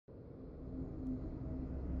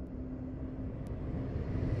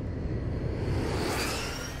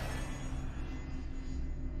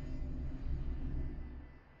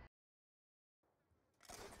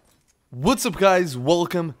What's up guys,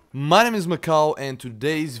 welcome. My name is Macau and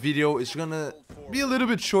today's video is gonna be a little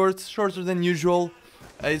bit shorter than usual.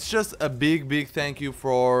 It's just a big thank you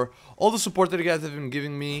for all the support that you guys have been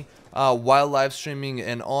giving me while live streaming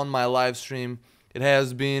and on my live stream. It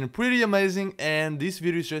has been pretty amazing, and this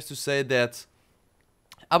video is just to say that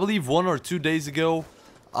I believe 1 or 2 days ago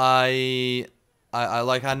I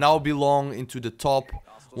now belong into the top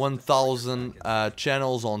 1000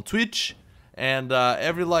 channels on Twitch, and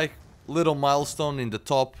every little milestone in the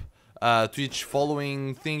top Twitch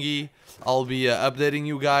following thingy, I'll be updating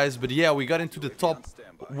you guys. But yeah, we got into the top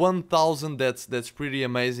 1000. That's pretty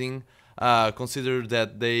amazing. Consider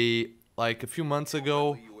that they, like a few months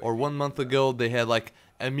ago or 1 month ago, they had like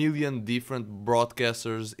a million different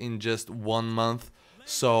broadcasters in just 1 month.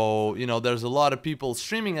 So, you know, there's a lot of people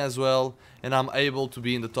streaming as well, and I'm able to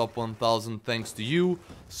be in the top 1000 thanks to you.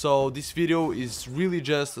 So this video is really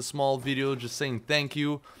just a small video just saying thank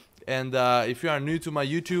you. And if you are new to my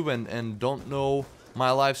YouTube and don't know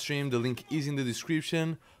my live stream, the link is in the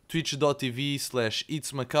description,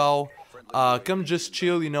 twitch.tv/itsmacau. Come just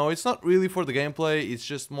chill, you know, it's not really for the gameplay, it's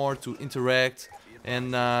just more to interact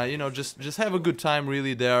and you know, just have a good time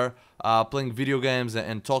really there, playing video games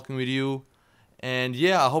and talking with you. And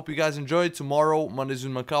yeah, I hope you guys enjoyed. Tomorrow, Mondays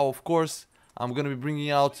in Macau, of course, I'm gonna be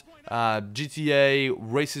bringing out GTA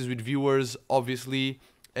races with viewers, obviously.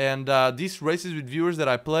 And these races with viewers that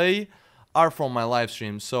I play are from my live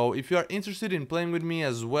stream. So if you are interested in playing with me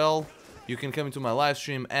as well, you can come into my live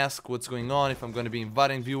stream, ask what's going on, if I'm going to be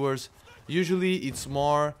inviting viewers. Usually it's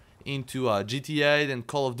more into GTA than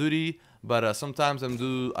Call of Duty, but sometimes I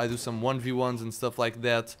do some 1v1s and stuff like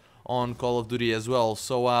that on Call of Duty as well.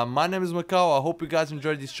 So my name is Macau. I hope you guys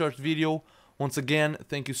enjoyed this short video. Once again,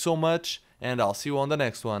 thank you so much, and I'll see you on the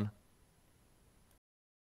next one.